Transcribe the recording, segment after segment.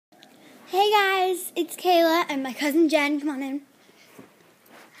Hey guys, it's Kayla and my cousin Jen. Come on in.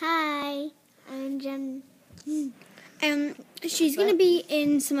 Hi, I'm Jen. She's gonna be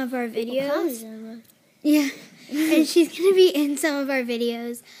in some of our videos. Yeah, and she's gonna be in some of our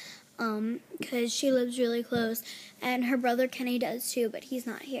videos, because she lives really close, and her brother Kenny does too, but he's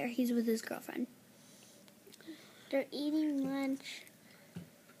not here. He's with his girlfriend. They're eating lunch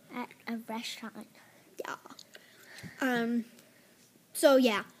at a restaurant. Yeah. So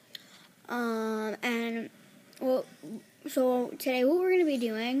yeah. So today what we're going to be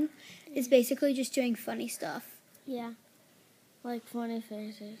doing is basically just doing funny stuff. Yeah. Like funny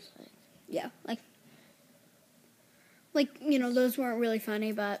faces. Yeah, like, you know, those weren't really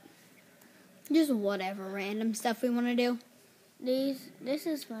funny, but just whatever random stuff we want to do. This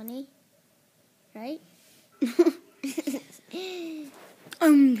is funny. Right?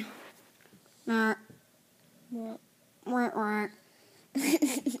 What?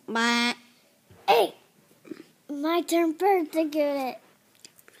 Hey! My turn first to get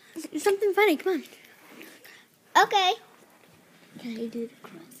it. Something funny, come on. Okay. Can I do the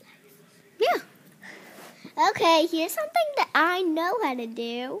cross eyes? Yeah. Okay, here's something that I know how to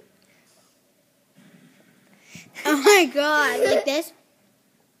do. Oh my god, like this?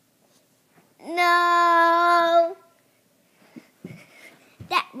 No.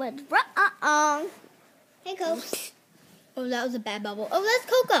 That was wrong. Hey, Coke. Oh, that was a bad bubble. Oh, that's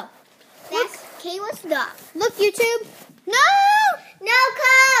Coco. That's Kayla's stuff. Look, YouTube. No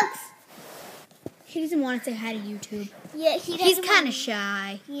Cokes. He doesn't want to say hi to YouTube. Yeah, he doesn't. He's kind of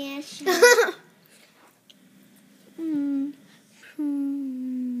shy. Yeah, shy.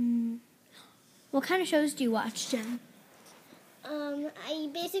 What kind of shows do you watch, Jen? I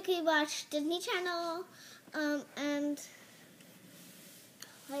basically watch Disney Channel, and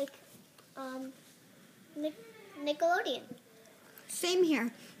Nickelodeon. Same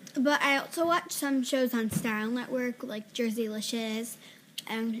here. But I also watch some shows on Style Network, like Jerseylicious,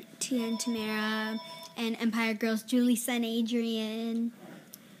 and Tia and Tamara, and Empire Girls, Julissa and Adrian,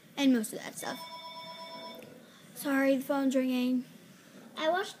 and most of that stuff. Sorry, the phone's ringing. I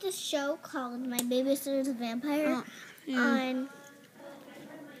watched this show called My Babysitter's Vampire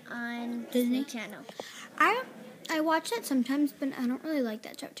on Disney Channel. I watch that sometimes, but I don't really like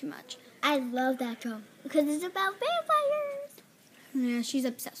that show too much. I love that show because it's about vampires. Yeah, she's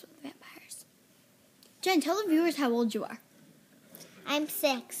obsessed with vampires. Jen, tell the viewers how old you are. I'm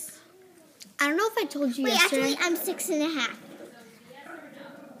 6. I don't know if I told you yesterday. Actually, I'm 6.5.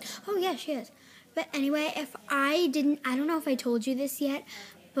 Oh, yeah, she is. But anyway, I don't know if I told you this yet,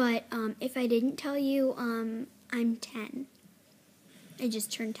 but if I didn't tell you, I'm 10. I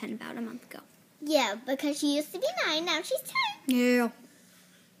just turned 10 about a month ago. Yeah, because she used to be 9, now she's 10. Yeah.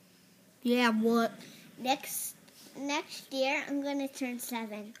 Yeah, what? Next year, I'm going to turn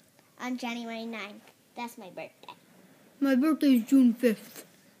 7 on January 9th. That's my birthday. My birthday is June 5th.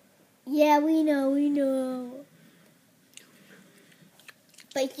 Yeah, we know.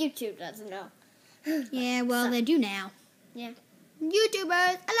 But YouTube doesn't know. Yeah, well, they do now. Yeah.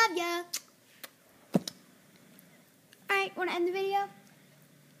 YouTubers, I love ya. Alright, want to end the video?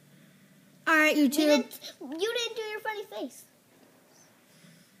 Alright, YouTube. You didn't do your funny face.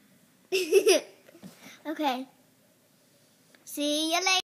 Okay. See you later.